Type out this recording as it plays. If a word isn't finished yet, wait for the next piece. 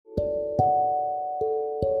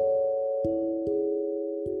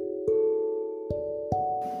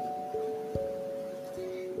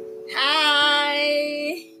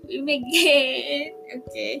him again.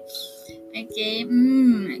 Okay.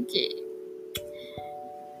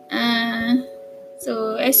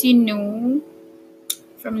 So as you know,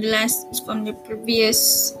 from the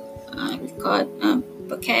previous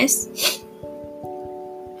podcast,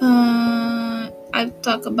 I'll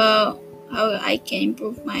talk about how I can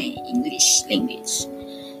improve my English language.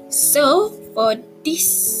 So for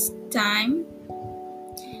this time,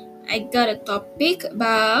 I got a topic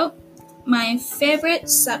about my favorite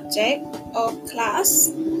subject or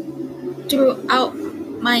class throughout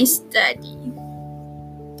my study.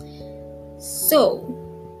 So,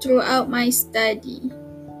 throughout my study,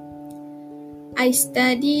 I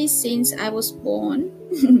study since I was born.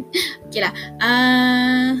 Okay lah.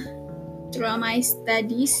 Throughout my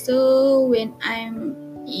study, so when I'm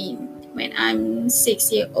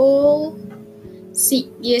 6 years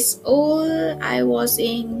old, I was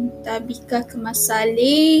in Tabika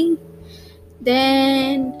Kemasaling.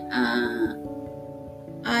 Then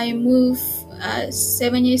I moved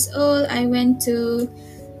 7 years old. I went to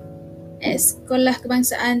Sekolah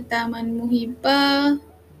Kebangsaan Taman Muhibah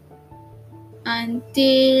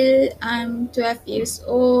until I'm 12 years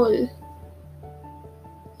old.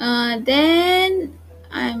 Then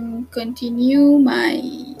I'm continue my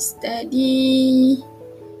study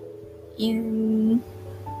in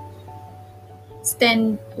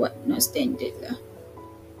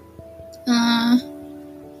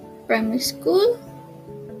primary school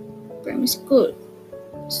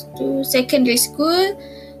to secondary school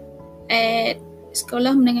at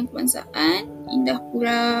Sekolah Menengah Kebangsaan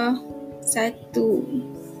Indahpura 1.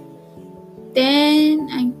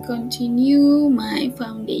 Then I continue my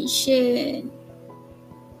foundation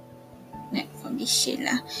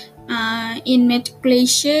in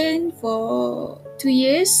matriculation for 2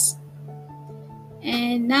 years,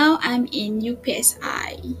 and now I'm in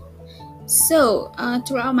UPSI. So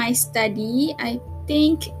throughout my study, I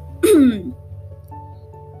think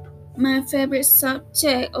my favorite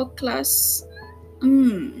subject or class,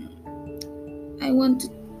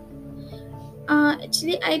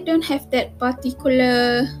 actually I don't have that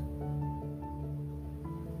particular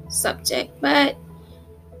subject, but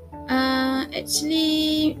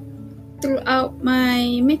actually throughout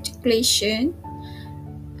my matriculation,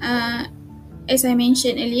 as I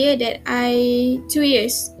mentioned earlier, that I 2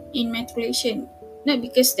 years in matriculation, not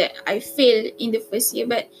because that I failed in the first year,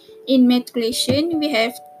 but in matriculation we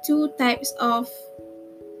have two types.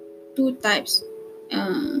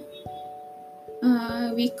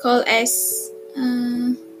 We call as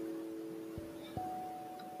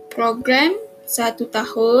program 1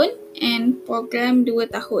 tahun and program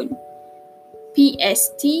 2 tahun,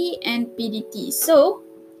 PST and PDT. So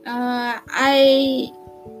I'm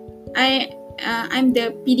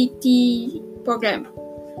the PDT program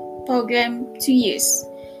 2 years.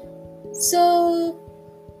 So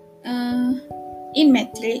in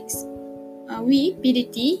matrix, we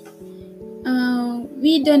PDT,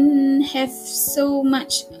 we don't have so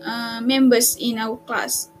much members in our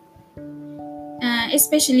class.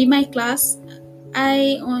 Especially my class,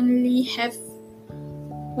 I only have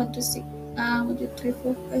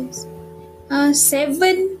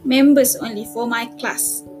 7 members only for my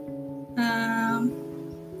class.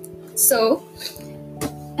 So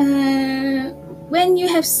when you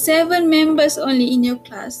have 7 members only in your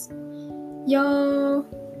class,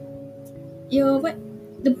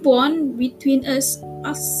 the bond between us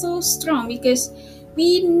are so strong because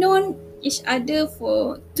we know each other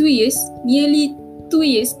for 2 years, nearly 2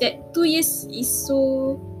 years. That 2 years is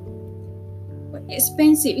so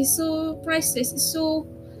expensive, it's so priceless, it's so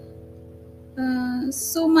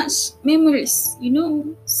much memories,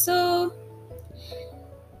 So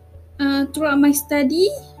throughout my study,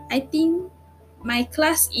 I think my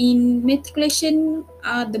class in matriculation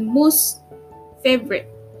are the most favorite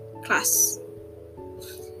class.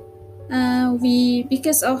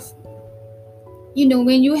 Because of,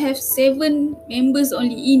 when you have 7 members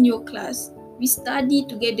only in your class, we study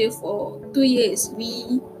together for 2 years,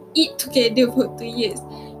 we eat together for 2 years,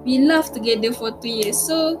 we laugh together for 2 years.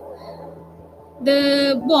 So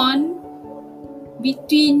the bond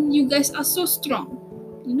between you guys are so strong,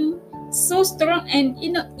 so strong, and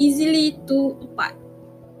easily to apart,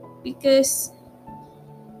 because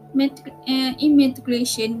in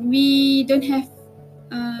matriculation we don't have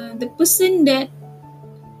the person that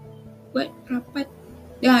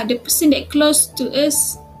the person that close to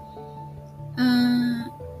us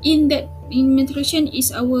in matriculation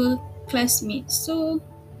is our classmate. So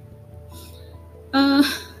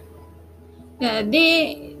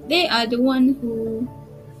they are the one who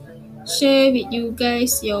share with you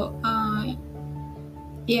guys your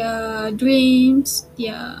their dreams,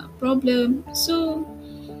 their problem. So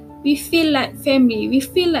we feel like family, we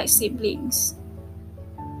feel like siblings.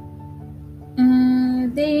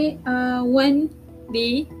 They are one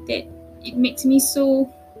day that it makes me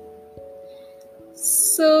so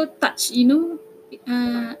touched,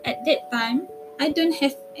 at that time I don't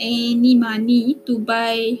have any money to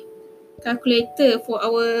buy calculator for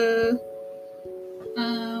our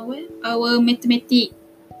mathematics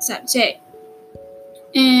subject.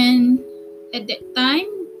 And at that time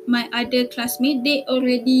my other classmates, they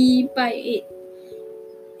already buy it,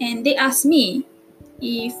 and they asked me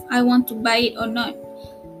if I want to buy it or not.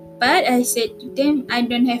 But I said to them, I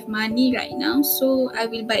don't have money right now, so I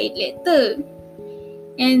will buy it later.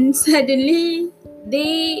 And suddenly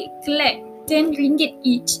they collect 10 ringgit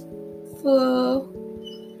each for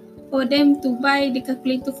them to buy the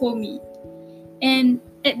calculator for me. And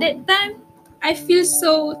at that time I feel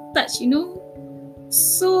so touched,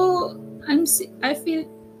 so I feel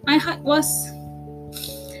my heart was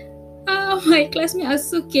my classmates are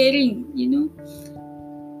so caring,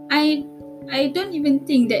 I don't even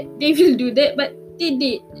think that they will do that, but they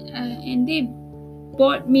did, and they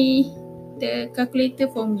bought me the calculator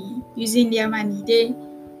for me using their money.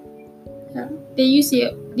 They use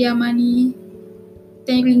their money,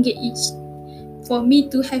 10 ringgit each, for me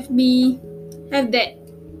to have that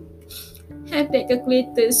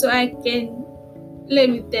calculator so I can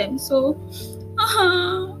learn with them. So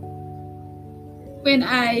when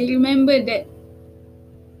I remember that,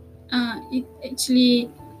 it actually,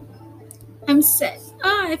 I'm sad.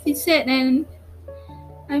 I feel sad, and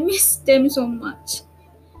I miss them so much.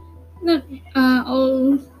 Not not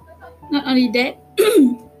only that,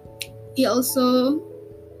 we also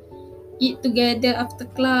eat together after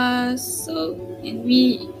class. So, and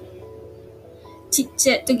we chit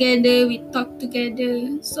chat together, we talk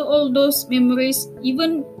together. So all those memories,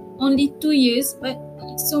 even only 2 years, but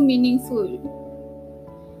it's so meaningful.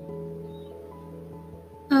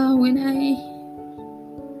 When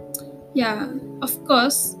of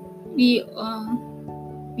course, we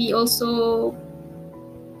also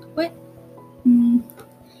what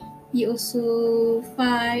we also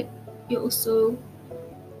fight,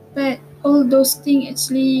 but all those things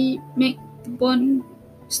actually make the bond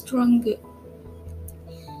stronger.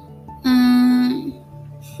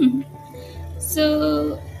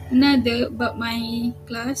 So another about my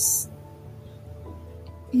class.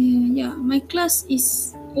 My class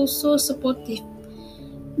is also supportive.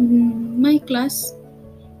 My classmates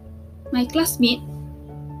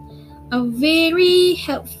are very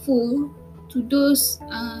helpful to those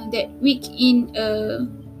that weak in a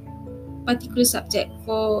particular subject.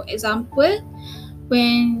 For example,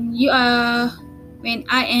 when I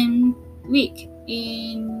am weak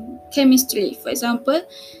in chemistry, for example,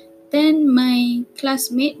 then my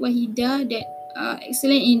classmate Wahida that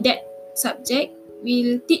excellent in that subject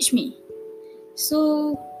will teach me.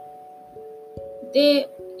 So they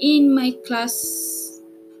in my class,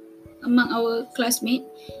 among our classmates,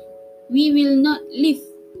 we will not leave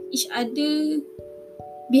each other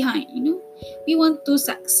behind. We want to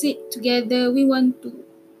succeed together, we want to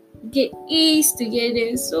get A's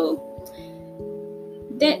together. So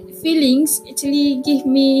that feelings actually give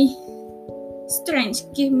me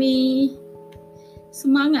strength, give me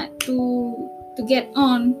semangat to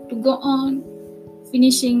go on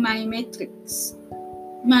finishing my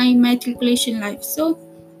matriculation life. So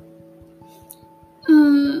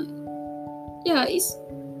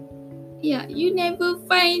you never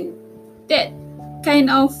find that kind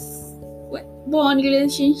of bond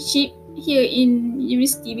relationship here in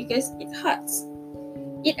university, because it hurts.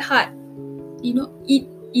 It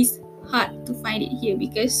is hard to find it here,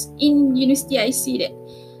 because in university I see that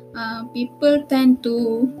people tend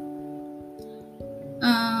to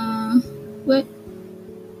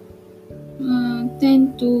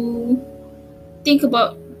think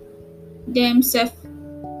about themselves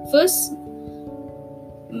first,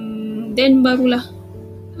 then barulah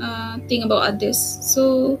think about others.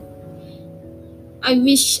 So I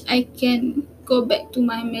wish I can go back to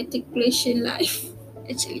my matriculation life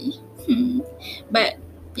actually. But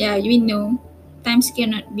times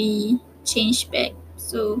cannot be changed back.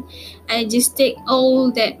 So I just take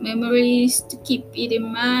all that memories to keep it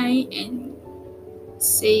in mind and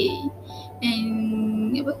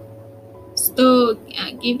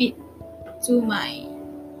give it to my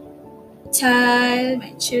child,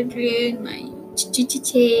 my children, my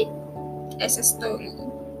chichi as a story.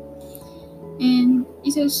 And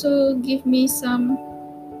it also give me some,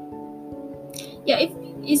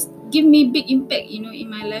 it's give me big impact, in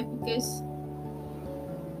my life, because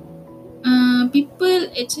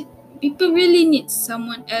people really need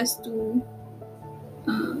someone else to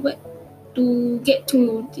get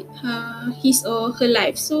to his or her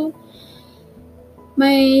life. So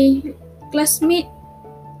my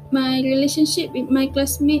relationship with my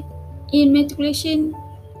classmate in matriculation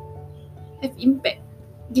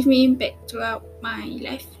give me impact throughout my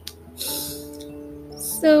life.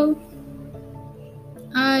 So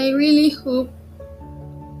I really hope,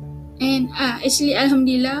 and actually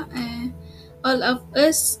alhamdulillah, all of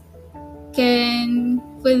us can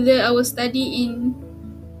further our study in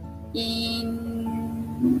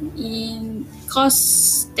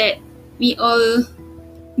course that we all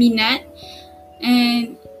minat,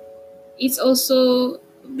 and it's also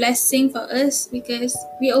a blessing for us because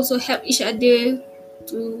we also help each other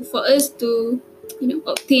for us to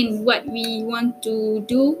obtain what we want to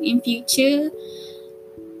do in future.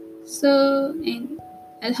 So, and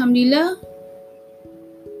alhamdulillah,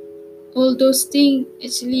 all those things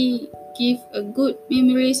actually give a good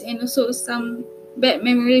memories and also some bad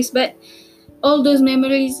memories, but all those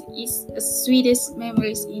memories is the sweetest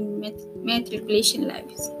memories in matriculation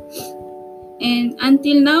lives. And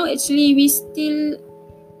until now, actually, we still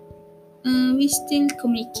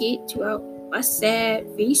communicate throughout WhatsApp,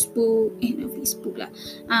 Facebook, Instagram.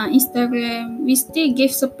 We still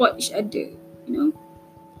give support each other,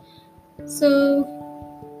 So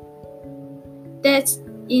that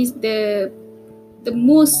is the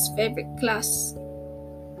most favorite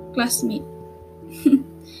classmate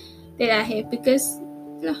that I have, because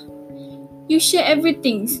you share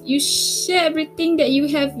everything. You share everything that you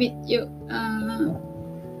have with your.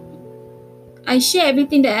 I share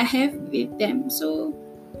everything that I have with them, so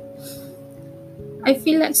I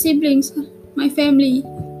feel like siblings, my family.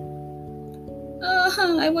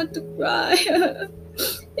 I want to cry.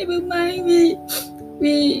 Never mind.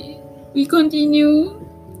 We continue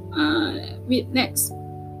with next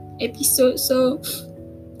episode. So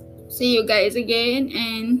see you guys again,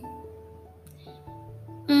 and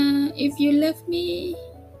if you love me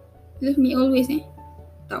always.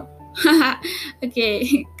 Tau.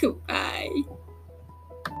 Okay, goodbye.